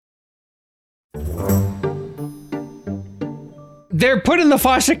They're put in the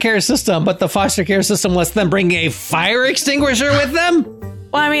foster care system, but the foster care system lets them bring a fire extinguisher with them?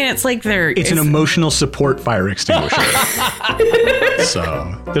 Well, I mean, it's like It's an emotional support fire extinguisher.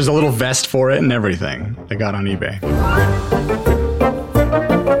 So there's a little vest for it and everything. They got on eBay.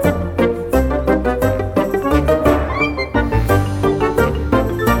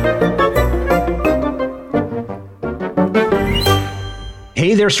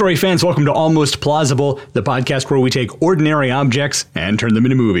 Hey there, story fans. Welcome to Almost Plausible, the podcast where we take ordinary objects and turn them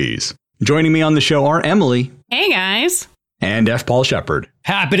into movies. Joining me on the show are Emily. Hey, guys. And F. Paul Shepard.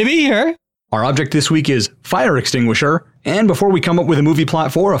 Happy to be here. Our object this week is fire extinguisher. And before we come up with a movie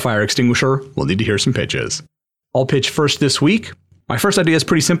plot for a fire extinguisher, we'll need to hear some pitches. I'll pitch first this week. My first idea is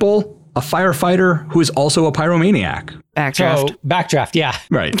pretty simple. A firefighter who is also a pyromaniac. Backdraft. So, backdraft, yeah.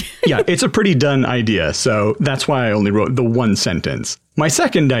 Right. Yeah, it's a pretty done idea, so that's why I only wrote the one sentence. My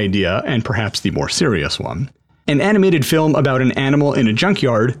second idea, and perhaps the more serious one, an animated film about an animal in a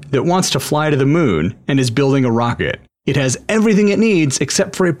junkyard that wants to fly to the moon and is building a rocket. It has everything it needs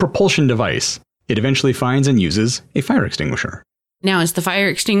except for a propulsion device. It eventually finds and uses a fire extinguisher. Now, is the fire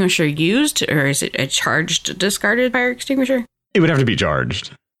extinguisher used, or is it a charged, discarded fire extinguisher? It would have to be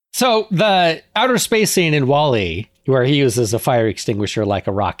charged. So the outer space scene in WALL-E, where he uses a fire extinguisher like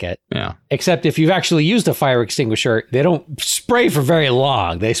a rocket. Yeah. Except if you've actually used a fire extinguisher, they don't spray for very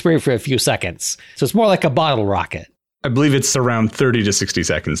long. They spray for a few seconds. So it's more like a bottle rocket. I believe it's around 30 to 60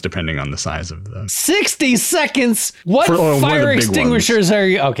 seconds, depending on the size of the... 60 seconds? What one fire of the big extinguishers ones. are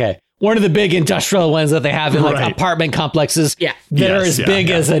you? Okay. One of the big industrial ones that they have in like Right. apartment complexes Yeah. that are Yes, as big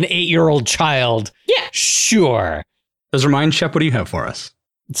as an 8-year-old child. Yeah. Sure. Does remind Shep, what do you have for us?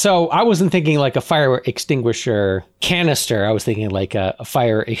 So I wasn't thinking like a fire extinguisher canister. I was thinking like a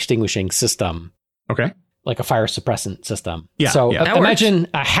fire extinguishing system, Okay. like a fire suppressant system. Yeah, So yeah. That imagine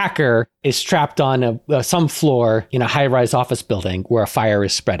a hacker is trapped on some floor in a high-rise office building where a fire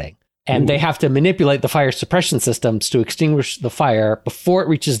is spreading. And they have to manipulate the fire suppression systems to extinguish the fire before it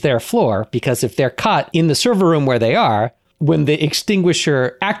reaches their floor, because if they're caught in the server room where they are, when the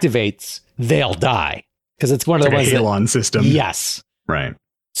extinguisher activates, they'll die. Because it's one of It's the like ones a halon system. Yes. Right.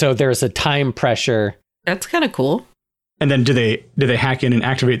 So there's a time pressure. That's kind of cool. And then do they hack in and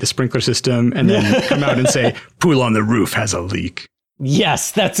activate the sprinkler system and then come out and say, pool on the roof has a leak?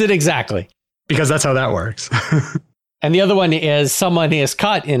 Yes, that's it exactly. Because that's how that works. And the other one is someone is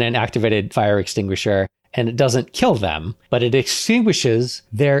caught in an activated fire extinguisher and it doesn't kill them, but it extinguishes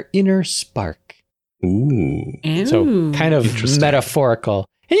their inner spark. Ooh. So kind of Interesting. metaphorical.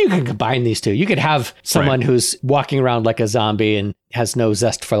 And you can combine these two. You could have someone Right. who's walking around like a zombie and has no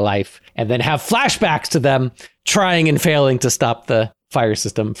zest for life, and then have flashbacks to them trying and failing to stop the fire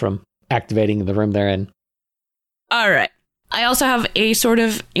system from activating the room they're in. All right. I also have a sort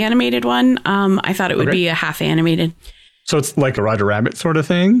of animated one. I thought it would Okay. be a half animated. So it's like a Roger Rabbit sort of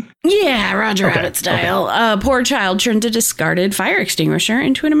thing? Yeah, Roger Okay, Rabbit style. A poor child turns a discarded fire extinguisher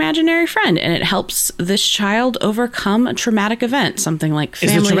into an imaginary friend, and it helps this child overcome a traumatic event, something like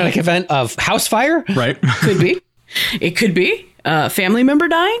family. Is the traumatic event of house fire? Right. Could be. It could be a family member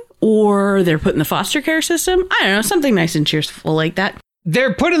dying, or they're put in the foster care system. I don't know, something nice and cheerful like that.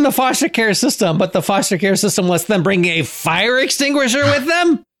 They're put in the foster care system, but the foster care system lets them bring a fire extinguisher with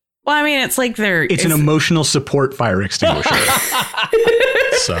them? Well, I mean, it's like It's an emotional support fire extinguisher.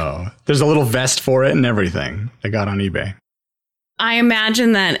 So there's a little vest for it and everything. They got on eBay. I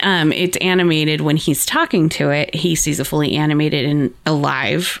imagine that it's animated when he's talking to it. He sees a fully animated and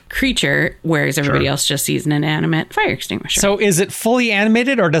alive creature, whereas everybody else just sees an inanimate fire extinguisher. So is it fully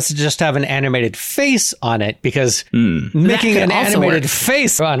animated, or does it just have an animated face on it? Because making could an also animated work.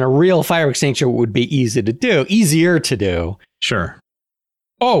 face on a real fire extinguisher would be easier to do. Sure.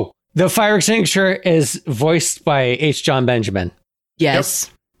 Oh, the fire extinguisher is voiced by H. John Benjamin. yes.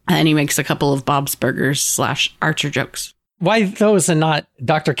 And he makes a couple of Bob's Burgers / Archer jokes. Why those and not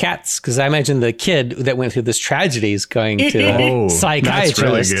Dr. Katz? Because I imagine the kid that went through this tragedy is going to a psychiatrist.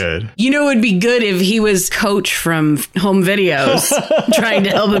 That's really good. You know, it would be good if he was Coach from Home Videos trying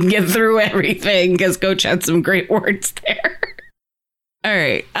to help him get through everything, because Coach had some great words there. All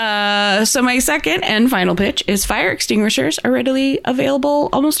right. So my second and final pitch is fire extinguishers are readily available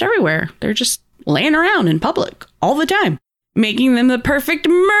almost everywhere. They're just laying around in public all the time, making them the perfect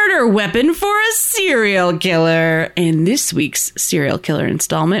murder weapon for a serial killer. In this week's serial killer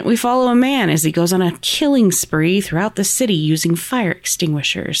installment, we follow a man as he goes on a killing spree throughout the city using fire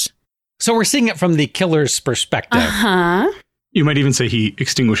extinguishers. So we're seeing it from the killer's perspective. Uh-huh. You might even say he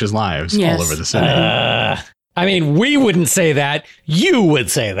extinguishes lives Yes. all over the city. I mean, we wouldn't say that. You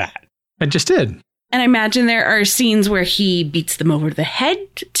would say that. I just did. And I imagine there are scenes where he beats them over the head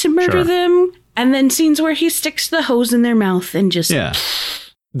to murder Sure. them. And then scenes where he sticks the hose in their mouth and just... Yeah.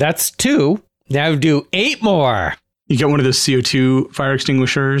 That's 2. Now do 8 more. You get one of those CO2 fire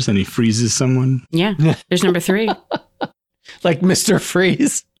extinguishers and he freezes someone. Yeah. There's number 3. Like Mr.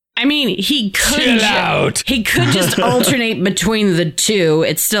 Freeze. I mean, he could... Chill out. He could just alternate between the 2.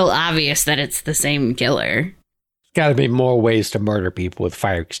 It's still obvious that it's the same killer. Got to be more ways to murder people with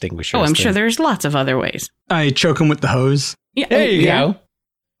fire extinguishers. Oh, I'm sure there's lots of other ways. I choke him with the hose. Yeah, There you go.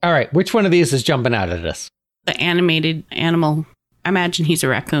 All right. Which one of these is jumping out at us? The animated animal. I imagine he's a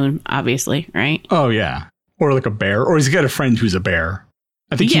raccoon, obviously, right? Oh, yeah. Or like a bear. Or he's got a friend who's a bear.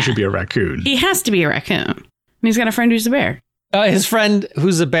 I think he Yeah. should be a raccoon. He has to be a raccoon. And he's got a friend who's a bear. His friend,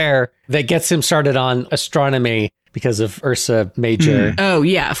 who's a bear, that gets him started on astronomy because of Ursa Major. Oh,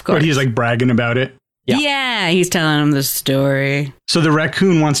 yeah, of course. But he's like bragging about it. Yeah. Yeah, he's telling him the story. So the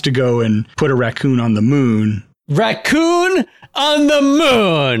raccoon wants to go and put a raccoon on the moon. Raccoon on the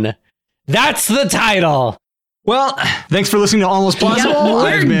Moon. That's the title. Well, thanks for listening to Almost Plausible.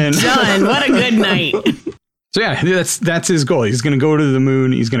 We're done. What a good night. So yeah, that's his goal. He's going to go to the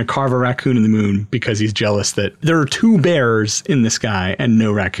moon. He's going to carve a raccoon in the moon because he's jealous that there are 2 bears in the sky and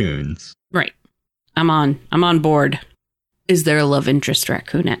no raccoons. Right. I'm on board. Is there a love interest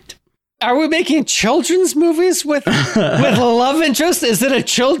raccoonette? Are we making children's movies with a love interest? Is it a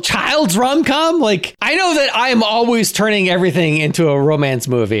child's rom-com? Like, I know that I'm always turning everything into a romance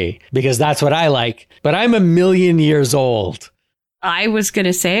movie because that's what I like, but I'm a million years old. I was going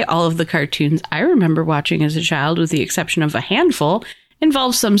to say all of the cartoons I remember watching as a child, with the exception of a handful,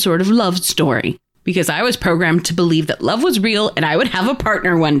 involved some sort of love story. Because I was programmed to believe that love was real and I would have a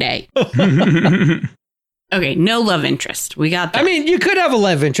partner one day. Okay, no love interest. We got that. I mean, you could have a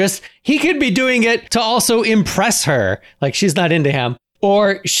love interest. He could be doing it to also impress her. Like, she's not into him.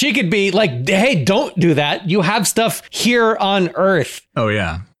 Or she could be like, hey, don't do that. You have stuff here on Earth. Oh,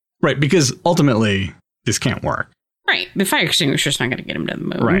 yeah. Right, because ultimately, this can't work. Right. The fire extinguisher's not going to get him to the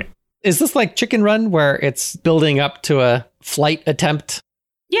moon. Right. Is this like Chicken Run where it's building up to a flight attempt?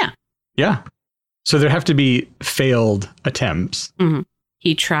 Yeah. Yeah. So there have to be failed attempts. Mm-hmm.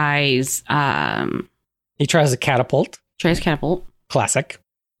 He tries He tries a catapult. catapult. Classic.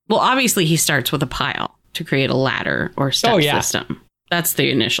 Well, obviously he starts with a pile to create a ladder or step system. That's the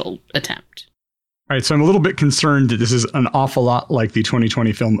initial attempt. All right, so I'm a little bit concerned that this is an awful lot like the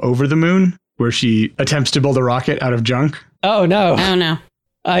 2020 film Over the Moon, where she attempts to build a rocket out of junk. Oh, no. Oh, no.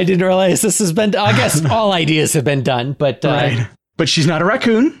 I didn't realize this has been... I guess all ideas have been done, but... Right. But she's not a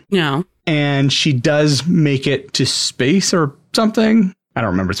raccoon. No. And she does make it to space or something. I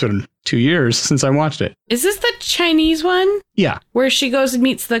don't remember. It's been 2 years since I watched it. Is this the Chinese one? Yeah. Where she goes and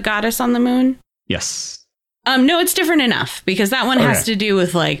meets the goddess on the moon? Yes. No, it's different enough because that one has to do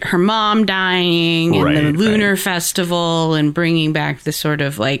with like her mom dying and the lunar festival and bringing back the sort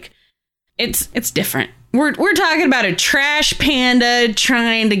of like it's different. We're talking about a trash panda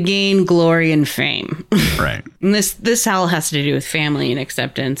trying to gain glory and fame. Right. And this all has to do with family and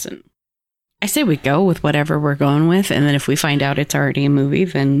acceptance. And I say we go with whatever we're going with, and then if we find out it's already a movie,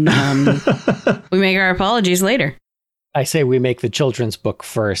 then we make our apologies later. I say we make the children's book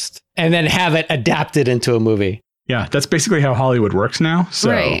first and then have it adapted into a movie. Yeah, that's basically how Hollywood works now. So.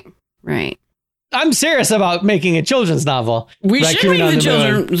 Right. I'm serious about making a children's novel. We should Raccoon make on the the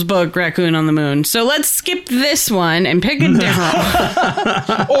children's book Raccoon on the Moon. So let's skip this one and pick a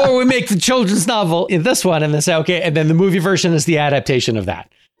different one. Or we make the children's novel in this one and then say, okay, and then the movie version is the adaptation of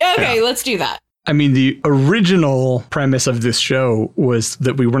that. Okay, let's do that. I mean, the original premise of this show was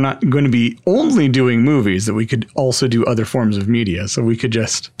that we were not going to be only doing movies, that we could also do other forms of media. So we could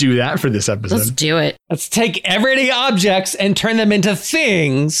just do that for this episode. Let's do it. Let's take everyday objects and turn them into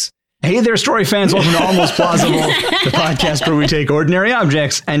things. Hey there, story fans. Welcome to Almost Plausible, the podcast where we take ordinary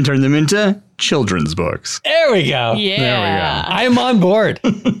objects and turn them into children's books. There we go. Yeah. There we go. I'm on board.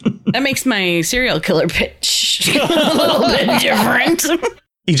 That makes my serial killer pitch a little bit different.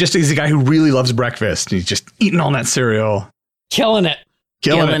 He's a guy who really loves breakfast. He's just eating all that cereal. Killing it.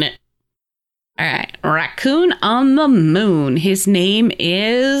 Killing it. All right. Raccoon on the Moon. His name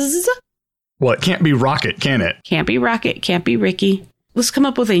is... Well, it can't be Rocket, can it? Can't be Rocket. Can't be Ricky. Let's come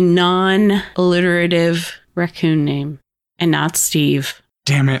up with a non-alliterative raccoon name. And not Steve.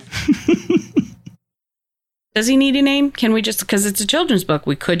 Damn it. Does he need a name? Can we just... Because it's a children's book,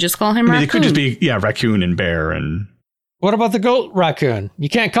 we could just call him Raccoon. It could just be, raccoon and bear and... What about the goat raccoon? You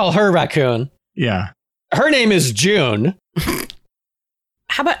can't call her raccoon. Yeah. Her name is June.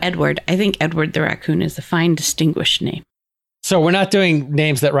 How about Edward? I think Edward the raccoon is a fine, distinguished name. So we're not doing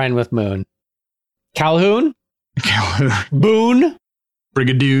names that rhyme with moon. Calhoun? Boone?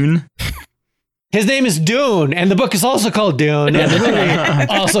 Brigadoon. His name is Dune, and the book is also called Dune, and the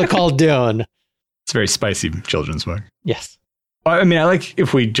movie also called Dune. It's a very spicy children's book. Yes. I mean, I like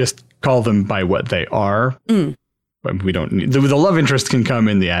if we just call them by what they are. But we don't need... The love interest can come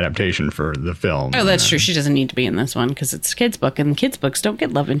in the adaptation for the film. Oh, that's true. She doesn't need to be in this one because it's a kid's book, and kids' books don't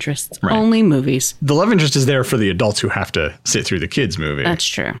get love interests. Right. Only movies. The love interest is there for the adults who have to sit through the kids' movie. That's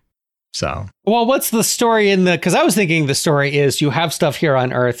true. So... Well, what's the story in the... Because I was thinking the story is you have stuff here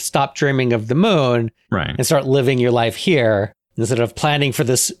on Earth, stop dreaming of the moon, right, and start living your life here instead of planning for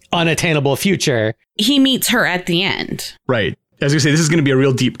this unattainable future. He meets her at the end. Right. As you say, this is going to be a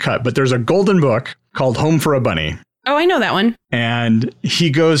real deep cut, but there's a golden book called Home for a Bunny. Oh, I know that one. And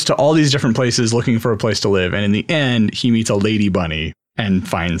he goes to all these different places looking for a place to live. And in the end, he meets a lady bunny and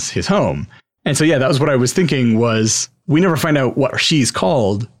finds his home. And so, yeah, that was what I was thinking was we never find out what she's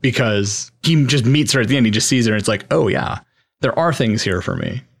called because he just meets her at the end. He just sees her and it's like, oh, yeah, there are things here for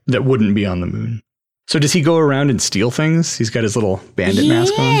me that wouldn't be on the moon. So does he go around and steal things? He's got his little bandit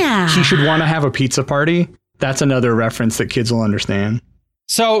mask on. He should want to have a pizza party. That's another reference that kids will understand.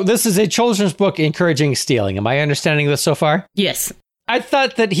 So this is a children's book encouraging stealing. Am I understanding this so far? Yes. I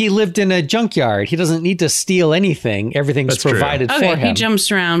thought that he lived in a junkyard. He doesn't need to steal anything. Everything's That's provided true. for him. Okay, he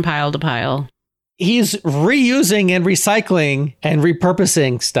jumps around pile to pile. He's reusing and recycling and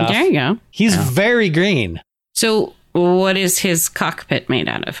repurposing stuff. There you go. He's very green. So what is his cockpit made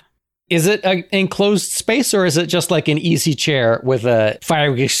out of? Is it an enclosed space or is it just like an easy chair with a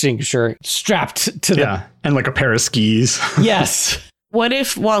fire extinguisher strapped to the... Yeah, and like a pair of skis. Yes. What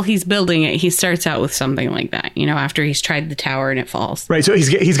if while he's building it, he starts out with something like that, you know, after he's tried the tower and it falls? Right, so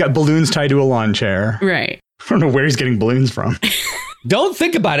he's got balloons tied to a lawn chair. Right. I don't know where he's getting balloons from. Don't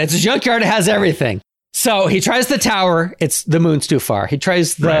think about it. It's a junkyard. It has everything. So he tries the tower. The moon's too far. He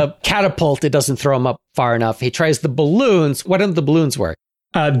tries the catapult. It doesn't throw him up far enough. He tries the balloons. Why don't the balloons work?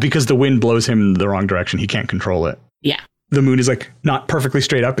 Because the wind blows him the wrong direction. He can't control it. Yeah. The moon is like not perfectly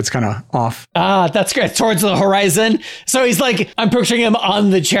straight up. It's kind of off. Ah, that's great. Towards the horizon. So he's like, I'm picturing him on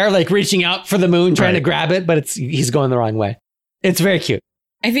the chair, like reaching out for the moon, trying to grab it, but he's going the wrong way. It's very cute.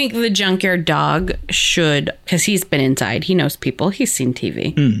 I think the junkyard dog should, because he's been inside. He knows people. He's seen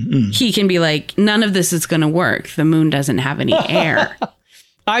TV. He can be like, none of this is going to work. The moon doesn't have any air.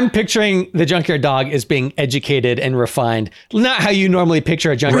 I'm picturing the junkyard dog as being educated and refined. Not how you normally picture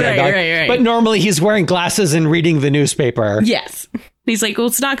a junkyard dog. Right. But normally he's wearing glasses and reading the newspaper. Yes. He's like, well,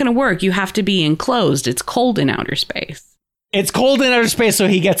 it's not going to work. You have to be enclosed. It's cold in outer space. It's cold in outer space, so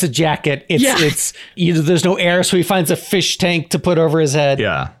he gets a jacket. There's no air, so he finds a fish tank to put over his head.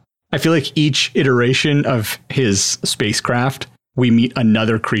 Yeah. I feel like each iteration of his spacecraft, we meet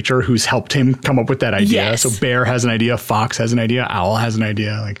another creature who's helped him come up with that idea. Yes. So Bear has an idea, Fox has an idea, Owl has an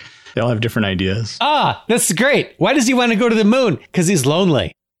idea. Like they all have different ideas. Ah, that's great. Why does he want to go to the moon? Because he's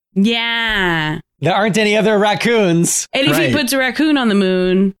lonely. Yeah. There aren't any other raccoons. And if he puts a raccoon on the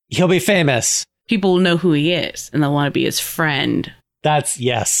moon, he'll be famous. People will know who he is and they'll want to be his friend.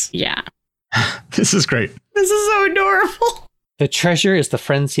 Yes. Yeah. This is great. This is so adorable. The treasure is the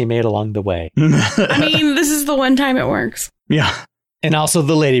friends he made along the way. I mean, this is the one time it works. Yeah. And also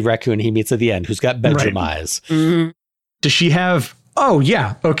the lady raccoon he meets at the end, who's got bedroom eyes. Mm-hmm. Does she have... Oh,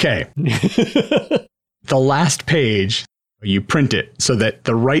 yeah. Okay. The last page, you print it so that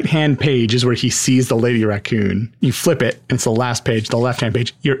the right-hand page is where he sees the lady raccoon. You flip it, and it's the last page, the left-hand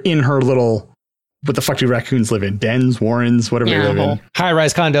page. You're in her little... What the fuck do raccoons live in? Dens, warrens, whatever they live in.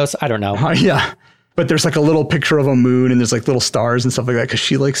 High-rise condos. I don't know. Yeah. But there's like a little picture of a moon and there's like little stars and stuff like that because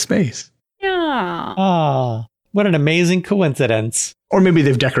she likes space. Yeah. Ah, what an amazing coincidence. Or maybe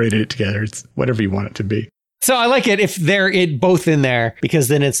they've decorated it together. It's whatever you want it to be. So I like it if they're both in there because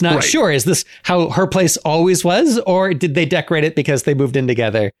then it's not sure. Is this how her place always was? Or did they decorate it because they moved in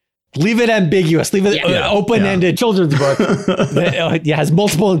together? Leave it ambiguous. Leave it open-ended children's book that has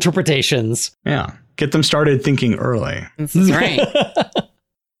multiple interpretations. Yeah. Get them started thinking early. This is right.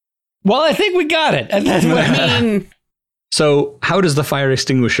 Well, I think we got it. I mean... So how does the fire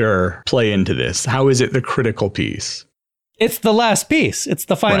extinguisher play into this? How is it the critical piece? It's the last piece. It's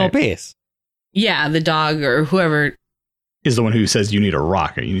the final piece. Yeah, the dog or whoever... is the one who says you need a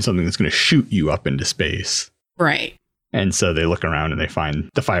rocket. You need something that's going to shoot you up into space. Right. And so they look around and they find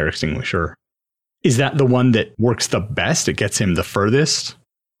the fire extinguisher. Is that the one that works the best? It gets him the furthest?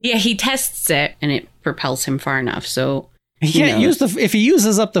 Yeah, he tests it and it propels him far enough. So he can't use if he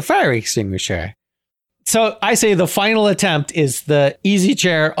uses up the fire extinguisher. So I say the final attempt is the easy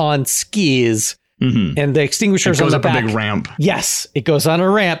chair on skis and the extinguisher's on the back. It goes up a big ramp. Yes, it goes on a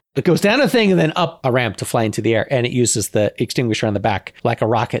ramp. It goes down a thing and then up a ramp to fly into the air. And it uses the extinguisher on the back like a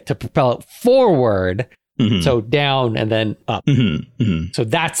rocket to propel it forward. So down and then up. So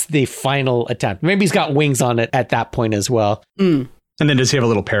that's the final attempt. Maybe he's got wings on it at that point as well. And then does he have a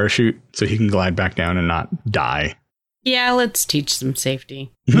little parachute so he can glide back down and not die? Yeah, let's teach some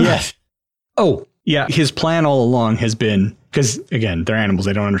safety. Yes. Oh, yeah. His plan all along has been, because again, they're animals.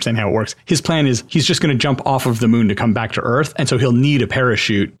 They don't understand how it works. His plan is he's just going to jump off of the moon to come back to Earth. And so he'll need a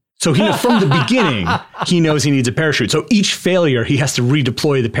parachute. So he from the beginning, he knows he needs a parachute. So each failure, he has to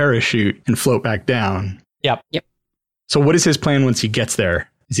redeploy the parachute and float back down. Yep. So what is his plan once he gets there?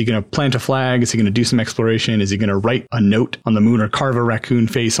 Is he going to plant a flag? Is he going to do some exploration? Is he going to write a note on the moon or carve a raccoon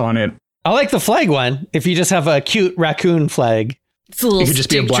face on it? I like the flag one. If you just have a cute raccoon flag. It's a little It could just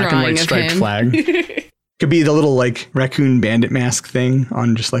be a black and white striped flag. Could be the little like raccoon bandit mask thing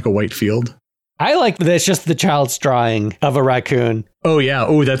on just like a white field. I like that it's just the child's drawing of a raccoon. Oh, yeah.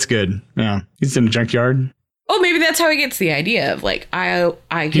 Oh, that's good. Yeah. He's in a junkyard. Oh, maybe that's how he gets the idea of like,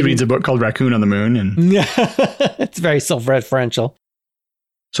 He reads a book called Raccoon on the Moon. And It's very self-referential.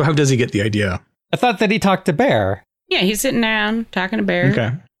 so how does he get the idea? I thought that he talked to Bear. Yeah, he's sitting down talking to Bear.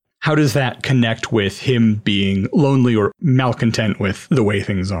 Okay. How does that connect with him being lonely or malcontent with the way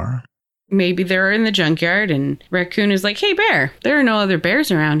things are? Maybe they're in the junkyard and Raccoon is like, hey, Bear, there are no other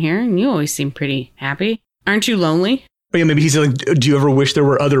bears around here. And you always seem pretty happy. Aren't you lonely? But yeah, maybe he's like, do you ever wish there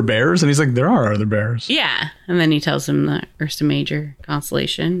were other bears? And he's like, there are other bears. Yeah. And then he tells him the Ursa Major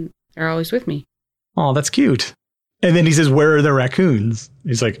constellation. They're always with me. Oh, that's cute. And then he says, where are the raccoons?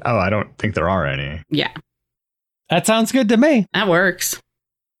 He's like, oh, I don't think there are any. Yeah, That sounds good to me. that works.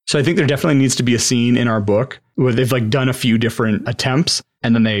 So I think there definitely needs to be a scene in our book where they've like done a few different attempts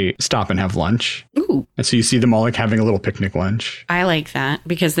and then they stop and have lunch. Ooh, And so you see them all like having a little picnic lunch. I like that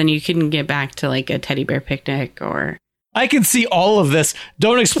because then you can get back to like a teddy bear picnic or... I can see all of this.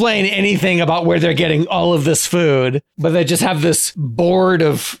 Don't explain anything about where they're getting all of this food, but they just have this board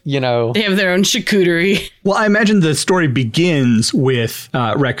of, They have their own charcuterie. Well, I imagine the story begins with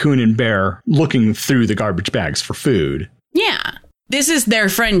Raccoon and Bear looking through the garbage bags for food. Yeah. This is their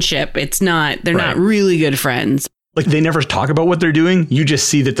friendship. It's not, they're Right. not really good friends. Like they never talk about what they're doing. You just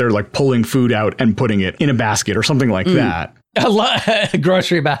see that they're like pulling food out and putting it in a basket or something like that. a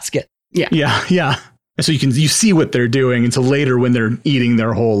grocery basket. Yeah. And so you see what they're doing. And so later when they're eating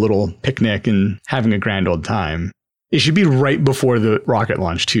their whole little picnic and having a grand old time, it should be right before the rocket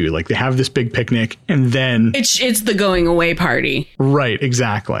launch too. Like they have this big picnic and then... It's the going away party. Right,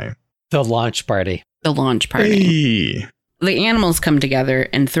 exactly. The launch party. The launch party. Hey. The animals come together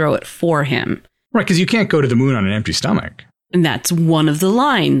and throw it for him. Right, because you can't go to the moon on an empty stomach. And that's one of the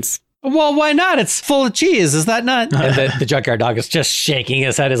lines. Well, why not? It's full of cheese. Is that not? And the junkyard dog is just shaking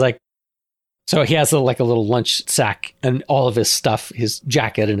his head. He's like, so he has like a little lunch sack and all of his stuff, his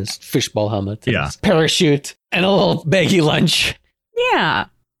jacket and his fishbowl helmet, and his parachute and a little baggy lunch. Yeah.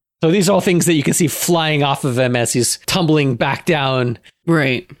 So these are all things that you can see flying off of him as he's tumbling back down.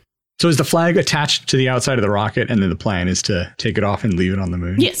 Right. So is the flag attached to the outside of the rocket and then the plan is to take it off and leave it on the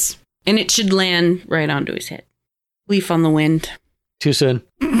moon? Yes. And it should land right onto his head. Leaf on the wind. Too soon.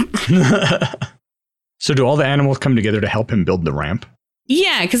 So do all the animals come together to help him build the ramp?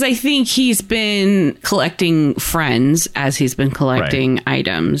 Yeah, because I think he's been collecting friends as he's been collecting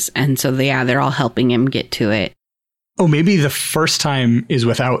items. And so, they're all helping him get to it. Oh, maybe the first time is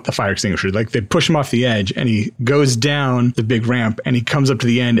without the fire extinguisher. Like they push him off the edge and he goes down the big ramp and he comes up to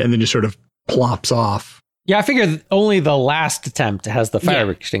the end and then just sort of plops off. Yeah, I figured only the last attempt has the fire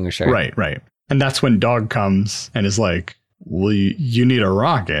extinguisher. Right. And that's when Dog comes and is like, well, you need a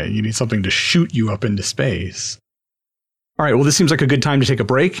rocket. You need something to shoot you up into space. All right, well, this seems like a good time to take a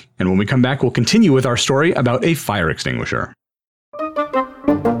break. And when we come back, we'll continue with our story about a fire extinguisher.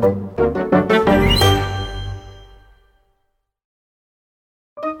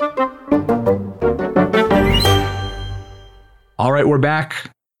 All right, we're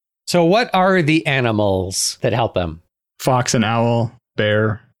back. So what are the animals that help him? Fox and owl,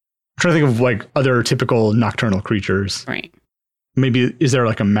 bear. I'm trying to think of like other typical nocturnal creatures. Right. Maybe is there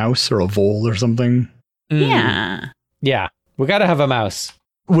like a mouse or a vole or something? Yeah. Yeah. We got to have a mouse.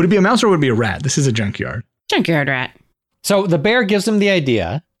 Would it be a mouse or would it be a rat? This is a junkyard. Junkyard rat. So the bear gives him the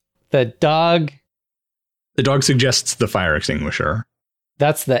idea. The dog. The dog suggests the fire extinguisher.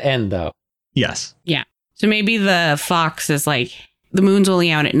 That's the end, though. Yes. Yeah. So maybe the fox is like, the moon's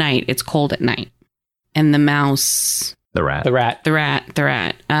only out at night. It's cold at night. And the mouse. The rat. The rat. The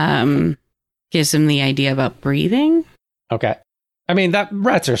rat. Gives him the idea about breathing. Okay. I mean,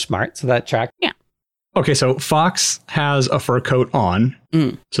 rats are smart, so that track. Yeah. Okay, so Fox has a fur coat on.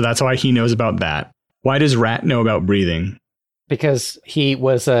 So that's why he knows about that. Why does Rat know about breathing? Because he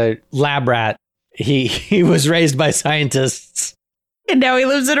was a lab rat. He was raised by scientists. And now he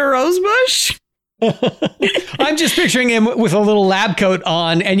lives in a rose bush. I'm just picturing him with a little lab coat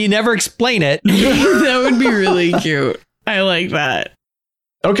on, and you never explain it. That would be really cute. I like that.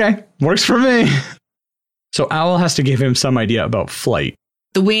 Okay, works for me. So Owl has to give him some idea about flight.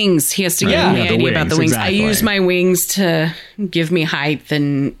 The wings. He has to give me the idea about the wings. Exactly. I use my wings to give me height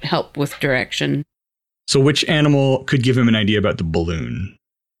and help with direction. So which animal could give him an idea about the balloon?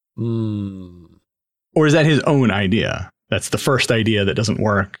 Or is that his own idea? That's the first idea that doesn't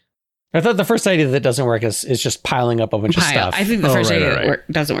work. I thought the first idea that doesn't work is just piling up a bunch of stuff. I think the first idea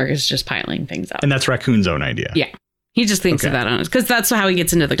that doesn't work is just piling things up. And that's Raccoon's own idea. Yeah. He just thinks of that on it because that's how he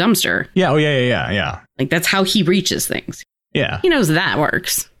gets into the dumpster. Yeah. Oh, yeah. Like, that's how he reaches things. Yeah. He knows that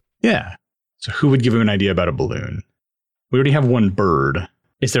works. Yeah. So who would give him an idea about a balloon? We already have one bird.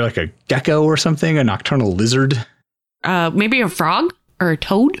 Is there like a gecko or something? A nocturnal lizard? Maybe a frog or a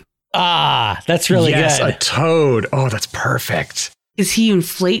toad? Ah, that's really good. Yes, a toad. Oh, that's perfect. Because he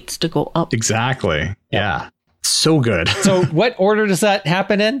inflates to go up. Exactly. Yeah. So good. So what order does that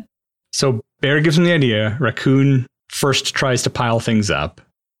happen in? So Bear gives him the idea. Raccoon first tries to pile things up.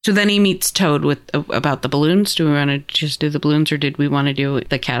 So then he meets Toad with about the balloons. Do we want to just do the balloons, or did we want to do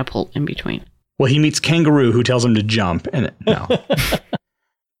the catapult in between? Well, he meets Kangaroo, who tells him to jump. And no.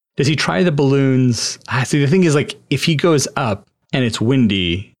 Does he try the balloons? See, the thing is, like, if he goes up and it's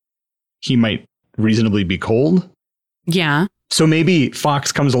windy, he might reasonably be cold. Yeah. So maybe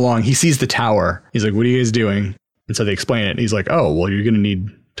Fox comes along. He sees the tower. He's like, what are you guys doing? And so they explain it. And he's like, oh, well, you're going to need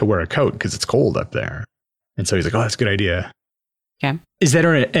to wear a coat because it's cold up there. And so he's like, oh, that's a good idea. Okay. Is that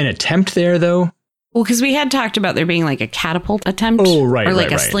an attempt there, though? Well, because we had talked about there being like a catapult attempt. Oh, right. Or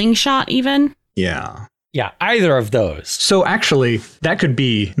like a slingshot even. Yeah. Yeah, either of those. So actually, that could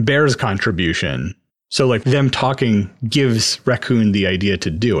be Bear's contribution. So like them talking gives Raccoon the idea to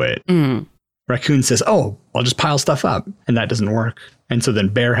do it. Mm. Raccoon says, oh, I'll just pile stuff up. And that doesn't work. And so then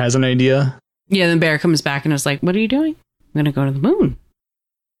Bear has an idea. Yeah, then Bear comes back and is like, what are you doing? I'm going to go to the moon.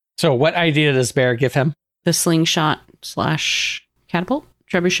 So what idea does Bear give him? The slingshot / catapult?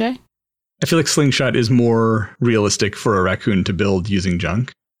 Trebuchet? I feel like slingshot is more realistic for a raccoon to build using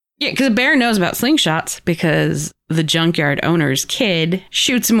junk. Yeah, because a bear knows about slingshots because the junkyard owner's kid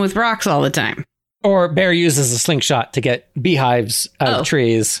shoots him with rocks all the time. Or Bear uses a slingshot to get beehives out of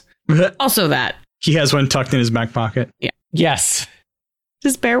trees. Also that. He has one tucked in his back pocket. Yeah. Yes.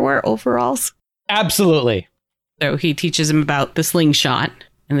 Does Bear wear overalls? Absolutely. So he teaches him about the slingshot,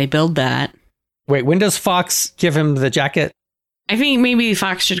 and they build that. Wait, when does Fox give him the jacket? I think maybe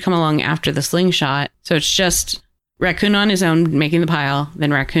Fox should come along after the slingshot. So it's just Raccoon on his own making the pile,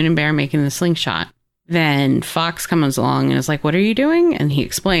 then Raccoon and Bear making the slingshot. Then Fox comes along and is like, what are you doing? And he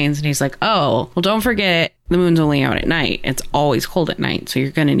explains, and he's like, oh, well, don't forget, the moon's only out at night. It's always cold at night, so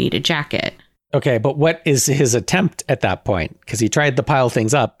you're going to need a jacket. Okay, but what is his attempt at that point? Because he tried to pile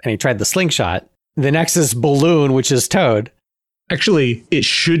things up, and he tried the slingshot. The next is balloon, which is Toad. Actually, it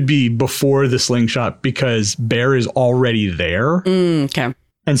should be before the slingshot because Bear is already there. Okay.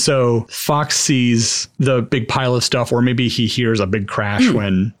 And so Fox sees the big pile of stuff, or maybe he hears a big crash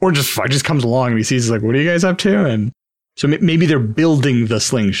or just comes along and he sees like, what are you guys up to? And so maybe they're building the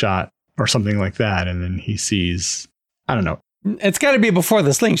slingshot or something like that. And then he sees, I don't know. It's got to be before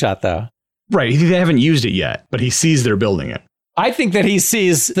the slingshot, though. Right. They haven't used it yet, but he sees they're building it. I think that he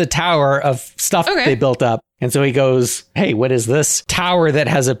sees the tower of stuff that they built up. And so he goes, hey, what is this tower that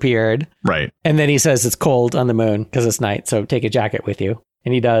has appeared? Right. And then he says it's cold on the moon because it's night. So take a jacket with you.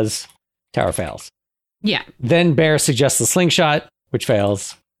 And he does. Tower fails. Yeah. Then Bear suggests the slingshot, which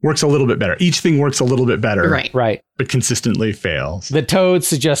fails. Works a little bit better. Each thing works a little bit better. Right. But consistently fails. The Toad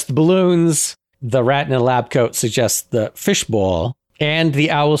suggests the balloons. The rat in a lab coat suggests the fishbowl. And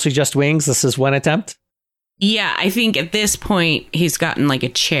the owl suggests wings. This is one attempt. Yeah, I think at this point he's gotten like a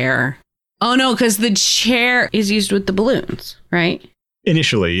chair. Oh no, because the chair is used with the balloons, right?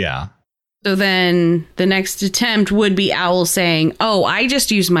 Initially, yeah. So then the next attempt would be Owl saying, oh, I just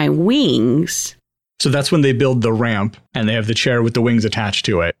use my wings. So that's when they build the ramp and they have the chair with the wings attached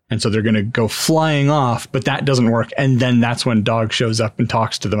to it. And so they're going to go flying off, but that doesn't work. And then that's when Dog shows up and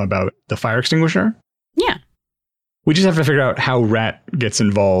talks to them about the fire extinguisher. Yeah. We just have to figure out how Rat gets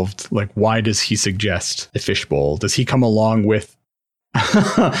involved. Like, why does he suggest the fishbowl? Does he come along with...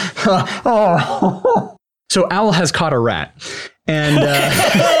 oh. So Owl has caught a rat. And...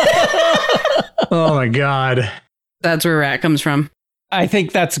 oh, my God. That's where Rat comes from. I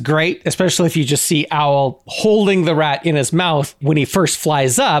think that's great, especially if you just see Owl holding the rat in his mouth when he first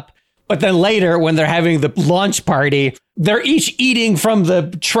flies up. But then later, when they're having the launch party, they're each eating from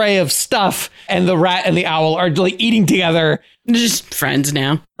the tray of stuff, and the rat and the owl are like eating together. They're just friends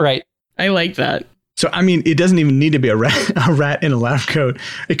now. Right. I like that. So, I mean, it doesn't even need to be a rat in a lab coat.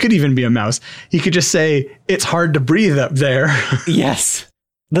 It could even be a mouse. He could just say, it's hard to breathe up there. Yes.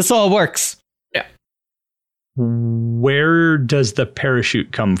 This all works. Yeah. Where does the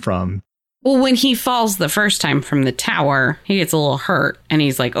parachute come from? Well, when he falls the first time from the tower, he gets a little hurt. And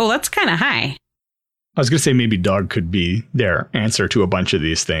he's like, oh, that's kind of high. I was going to say maybe Dog could be their answer to a bunch of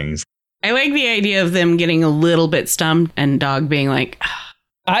these things. I like the idea of them getting a little bit stumped and Dog being like...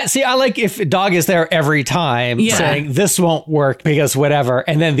 I like if Dog is there every time saying this won't work because whatever.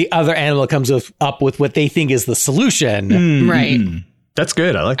 And then the other animal comes up with what they think is the solution. Right. That's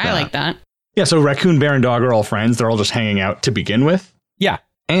good. I like that. I like that. Yeah. So Raccoon, Bear, and Dog are all friends. They're all just hanging out to begin with. Yeah.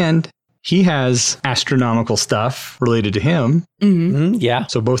 And he has astronomical stuff related to him. Yeah.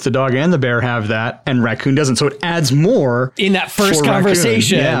 So both the Dog and the Bear have that, and Raccoon doesn't. So it adds more in that first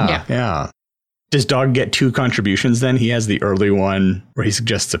conversation. Yeah. Does Dog get 2 contributions then? He has the early one where he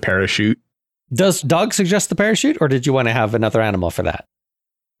suggests a parachute. Does Dog suggest the parachute, or did you want to have another animal for that?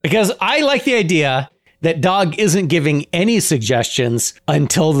 Because I like the idea that Dog isn't giving any suggestions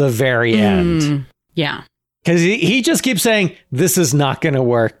until the very end. Yeah. Because he just keeps saying, this is not going to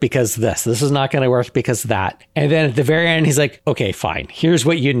work because this is not going to work because that. And then at the very end, he's like, okay, fine. Here's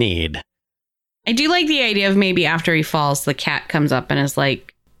what you need. I do like the idea of maybe after he falls, the cat comes up and is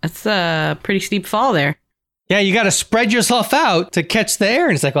like, that's a pretty steep fall there. Yeah, you got to spread yourself out to catch the air.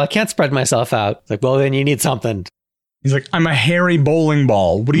 And it's like, well, I can't spread myself out. It's like, well, then you need something. He's like, I'm a hairy bowling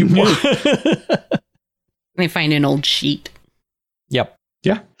ball. What do you want? They find an old sheet. Yep.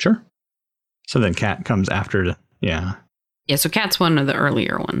 Yeah, sure. So then Cat comes after. Yeah, so Cat's one of the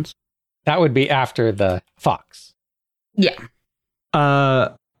earlier ones. That would be after the fox. Yeah.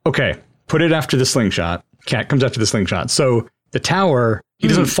 Okay. Put it after the slingshot. Cat comes after the slingshot. So the tower, he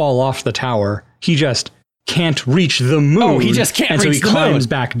doesn't fall off the tower. He just can't reach the moon. Oh, he just can't reach the moon. And so he climbs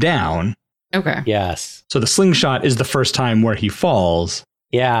back down. Okay. Yes. So the slingshot is the first time where he falls.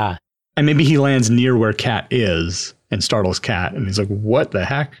 Yeah. And maybe he lands near where Cat is and startles Cat. And he's like, what the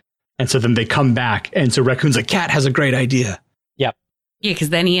heck? And so then they come back. And so Raccoon's like, Cat has a great idea. Yep. Yeah, because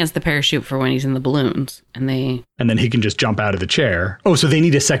then he has the parachute for when he's in the balloons. And then he can just jump out of the chair. Oh, so they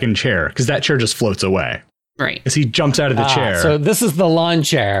need a second chair because that chair just floats away. Right. Because he jumps out of the chair. So this is the lawn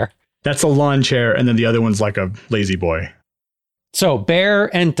chair. That's a lawn chair. And then the other one's like a lazy boy. So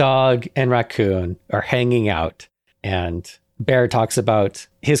Bear and Dog and Raccoon are hanging out. And Bear talks about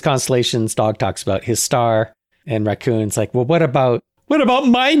his constellations. Dog talks about his star. And Raccoon's like, well, what about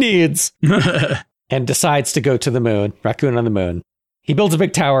my needs? And decides to go to the moon. Raccoon on the moon. He builds a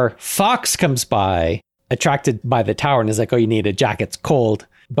big tower. Fox comes by, attracted by the tower, and is like, oh, you need a jacket. It's cold.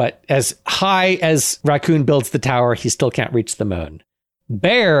 But as high as Raccoon builds the tower, he still can't reach the moon.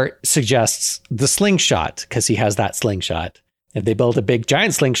 Bear suggests the slingshot because he has that slingshot. And they build a big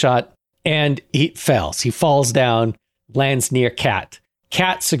giant slingshot and he fails. He falls down, lands near Cat.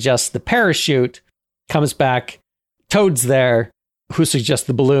 Cat suggests the parachute, comes back. Toad's there, who suggests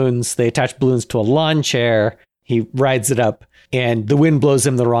the balloons. They attach balloons to a lawn chair. He rides it up and the wind blows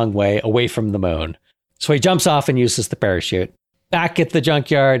him the wrong way, away from the moon. So he jumps off and uses the parachute. Back at the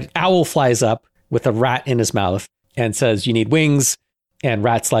junkyard, Owl flies up with a rat in his mouth and says, you need wings. And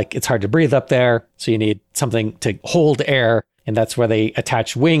Rat's like, it's hard to breathe up there. So you need something to hold air. And that's where they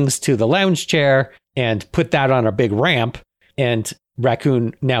attach wings to the lounge chair and put that on a big ramp. And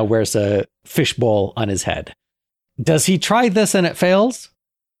Raccoon now wears a fishbowl on his head. Does he try this and it fails?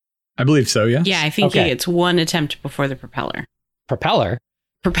 I believe so, yeah. Yeah, I think he gets one attempt before the propeller. Propeller?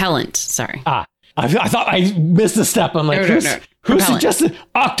 Propellant, sorry. I thought I missed a step. I'm like, who suggested?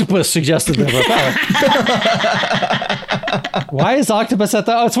 Octopus suggested the propeller. Why is Octopus at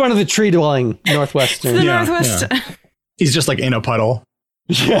the... Oh, it's one of the tree-dwelling Northwestern. It's the Northwest. Yeah. He's just like in a puddle.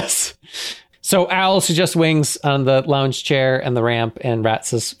 Yes. So Owl suggests wings on the lounge chair and the ramp, and Rat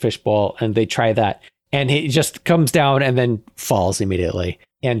says fishbowl, and they try that. And he just comes down and then falls immediately.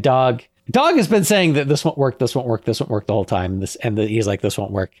 And Dog has been saying that this won't work the whole time. He's like, this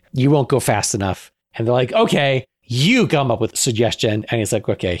won't work. You won't go fast enough. And they're like, okay, you come up with a suggestion. And he's like,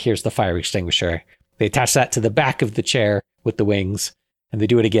 okay, here's the fire extinguisher. They attach that to the back of the chair with the wings, and they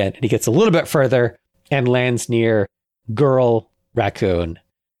do it again. And he gets a little bit further and lands near Girl Raccoon.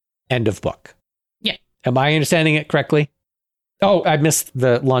 End of book. Yeah. Am I understanding it correctly? Oh, I missed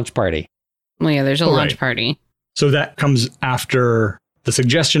the launch party. Well, yeah, there's a launch party. So that comes after the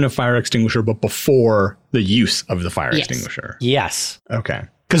suggestion of fire extinguisher, but before the use of the fire extinguisher. Yes. Okay.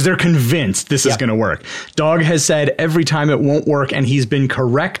 Because they're convinced this is going to work. Dog has said every time it won't work, and he's been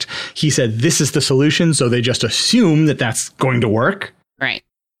correct. He said this is the solution, so they just assume that that's going to work. Right.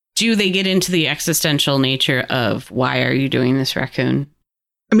 Do they get into the existential nature of why are you doing this, Raccoon?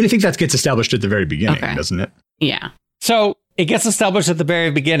 I mean, I think that gets established at the very beginning, doesn't it? Yeah. So it gets established at the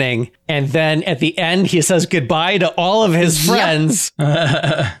very beginning, and then at the end, he says goodbye to all of his friends.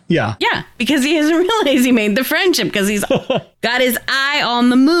 Yeah. Yeah, because he doesn't realize he made the friendship because he's got his eye on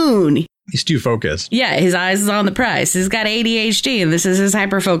the moon. He's too focused. Yeah, his eyes is on the prize. He's got ADHD, and this is his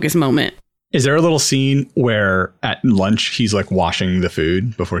hyper-focus moment. Is there a little scene where at lunch he's like washing the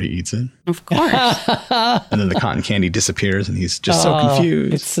food before he eats it? Of course. And then the cotton candy disappears and he's just so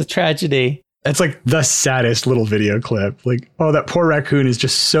confused. It's a tragedy. It's like the saddest little video clip. Like, oh, that poor raccoon is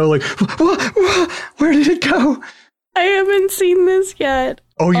just so like, where did it go? I haven't seen this yet.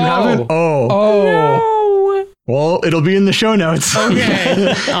 Oh, you haven't? Oh. No. Well, it'll be in the show notes.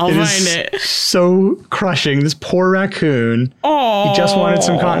 Okay. I'll find it. So crushing. This poor raccoon. Oh. He just wanted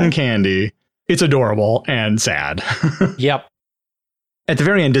some cotton candy. It's adorable and sad. Yep. At the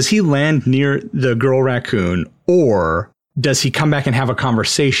very end, does he land near the girl raccoon, or does he come back and have a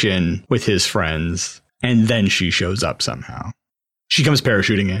conversation with his friends and then she shows up somehow? She comes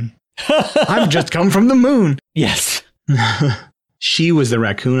parachuting in. I've just come from the moon. Yes. She was the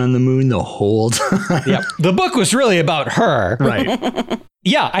raccoon on the moon the whole time. Yep. The book was really about her. Right.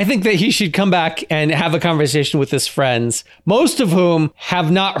 Yeah, I think that he should come back and have a conversation with his friends, most of whom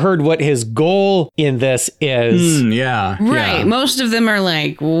have not heard what his goal in this is. Yeah. Right. Yeah. Most of them are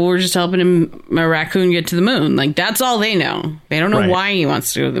like, well, we're just helping a raccoon get to the moon. Like, that's all they know. They don't know why he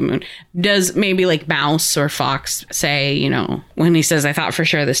wants to go to the moon. Does maybe like Mouse or Fox say, you know, when he says, I thought for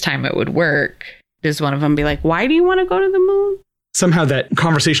sure this time it would work, does one of them be like, why do you want to go to the moon? Somehow that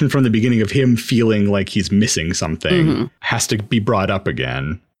conversation from the beginning of him feeling like he's missing something has to be brought up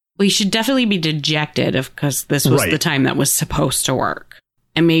again. Well, he should definitely be dejected because this was the time that was supposed to work.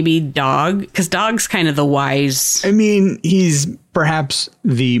 And maybe Dog, because Dog's kind of the wise. I mean, he's perhaps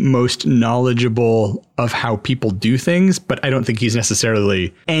the most knowledgeable of how people do things, but I don't think he's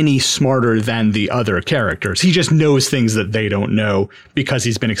necessarily any smarter than the other characters. He just knows things that they don't know because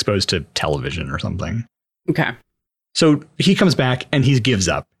he's been exposed to television or something. Okay. So he comes back and he gives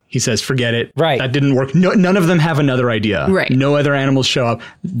up. He says, forget it. Right. That didn't work. No, none of them have another idea. Right. No other animals show up.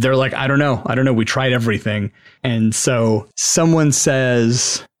 They're like, I don't know. We tried everything. And so someone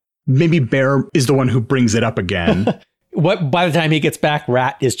says, maybe Bear is the one who brings it up again. By the time he gets back,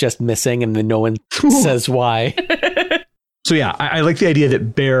 Rat is just missing and then no one says why. So yeah, I like the idea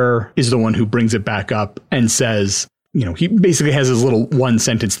that Bear is the one who brings it back up and says, you know, he basically has his little one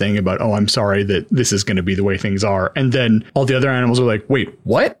sentence thing about, oh, I'm sorry that this is going to be the way things are. And then all the other animals are like, wait,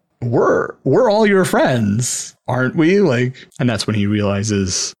 what? We're all your friends, aren't we? Like, and that's when he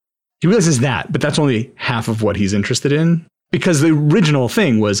realizes that, but that's only half of what he's interested in. Because the original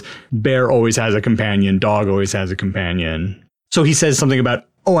thing was Bear always has a companion, Dog always has a companion. So he says something about,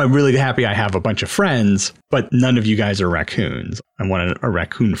 oh, I'm really happy I have a bunch of friends, but none of you guys are raccoons. I want a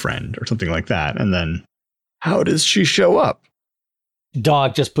raccoon friend or something like that. And then how does she show up?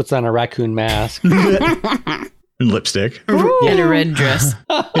 Dog just puts on a raccoon mask. And lipstick. And a red dress.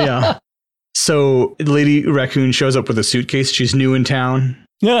 Yeah. So Lady Raccoon shows up with a suitcase. She's new in town.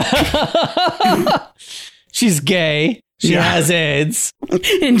 She's gay. She has AIDS.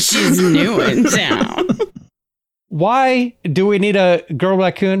 And she's new in town. Why do we need a girl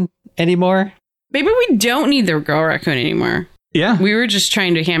raccoon anymore? Maybe we don't need the girl raccoon anymore. Yeah. We were just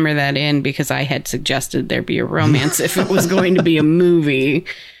trying to hammer that in because I had suggested there be a romance if it was going to be a movie.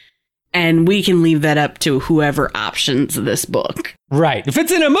 And we can leave that up to whoever options this book. Right. If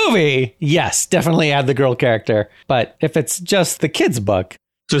it's in a movie, yes, definitely add the girl character. But if it's just the kid's book.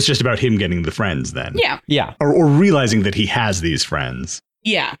 So it's just about him getting the friends then. Yeah. Yeah. Or realizing that he has these friends.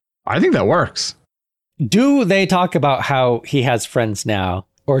 Yeah. I think that works. Do they talk about how he has friends now?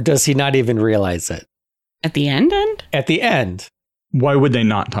 Or does he not even realize it? At the end? At the end. Why would they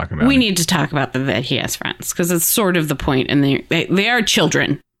not talk about it? We need to talk about that he has friends because it's sort of the point. And they are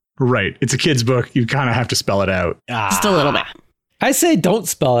children. Right. It's a kid's book. You kind of have to spell it out. Just a little bit. I say don't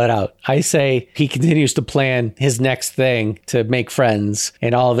spell it out. I say he continues to plan his next thing to make friends.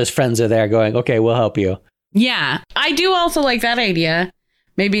 And all of his friends are there going, okay, we'll help you. Yeah. I do also like that idea.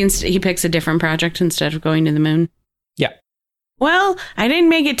 Maybe he picks a different project instead of going to the moon. Yeah. Well, I didn't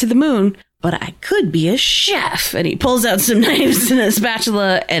make it to the moon, but I could be a chef. And he pulls out some knives and a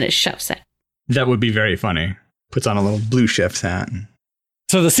spatula and a chef's hat. That would be very funny. Puts on a little blue chef's hat.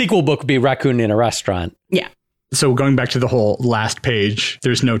 So the sequel book would be Raccoon in a Restaurant. Yeah. So going back to the whole last page,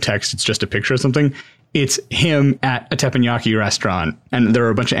 there's no text. It's just a picture of something. It's him at a teppanyaki restaurant. And there are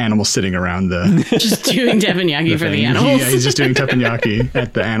a bunch of animals sitting around the... Just doing teppanyaki for the animals. Yeah, he's just doing teppanyaki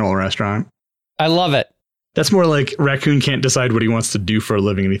at the animal restaurant. I love it. That's more like Raccoon can't decide what he wants to do for a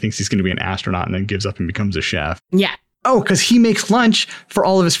living and he thinks he's going to be an astronaut and then gives up and becomes a chef. Yeah. Oh, because he makes lunch for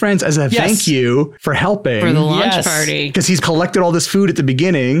all of his friends as a thank you for helping. For the lunch party. Because he's collected all this food at the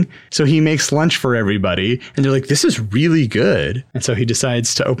beginning, so he makes lunch for everybody. And they're like, this is really good. And so he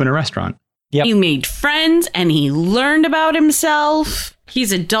decides to open a restaurant. Yep. He made friends and he learned about himself.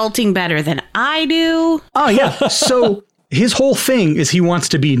 He's adulting better than I do. Oh, yeah. So his whole thing is he wants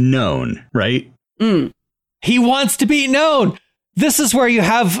to be known, right? He wants to be known. This is where you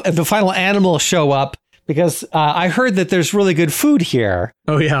have the final animal show up. Because I heard that there's really good food here.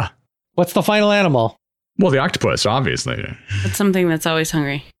 Oh, yeah. What's the final animal? Well, the octopus, obviously. It's something that's always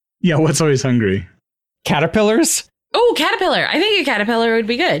hungry. Yeah, what's always hungry? Caterpillars? Oh, caterpillar. I think a caterpillar would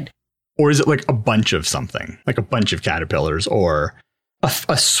be good. Or is it like a bunch of something? Like a bunch of caterpillars or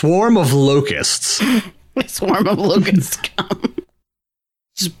a swarm of locusts? A swarm of locusts come.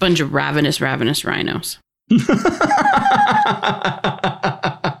 Just a bunch of ravenous rhinos.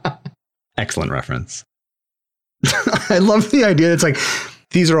 Excellent reference. I love the idea. It's like,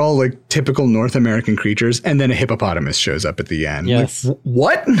 these are all like typical North American creatures. And then a hippopotamus shows up at the end. Yes. Like,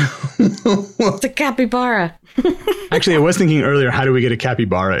 what? It's a capybara. Actually, I was thinking earlier, how do we get a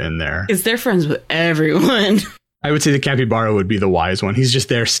capybara in there? Because they're friends with everyone. I would say the capybara would be the wise one. He's just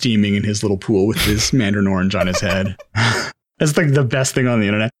there steaming in his little pool with his mandarin orange on his head. That's like the best thing on the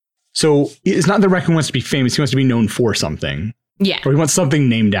internet. So it's not that Raccoon wants to be famous. He wants to be known for something. Yeah. Or he wants something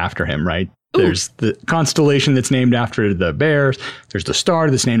named after him, right? Ooh. There's the constellation that's named after the bears. There's the star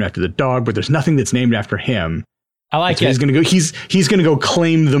that's named after the dog, but there's nothing that's named after him. I like it. He's gonna go. He's gonna go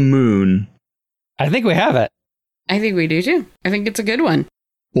claim the moon. I think we have it. I think we do too. I think it's a good one.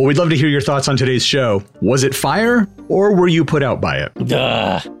 Well, we'd love to hear your thoughts on today's show. Was it fire, or were you put out by it?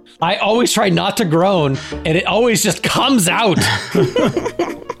 Duh. I always try not to groan, and it always just comes out.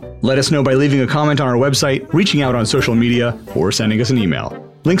 Let us know by leaving a comment on our website, reaching out on social media, or sending us an email.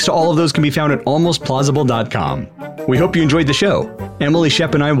 Links to all of those can be found at almostplausible.com. We hope you enjoyed the show. Emily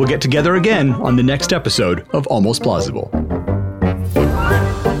Shep and I will get together again on the next episode of Almost Plausible.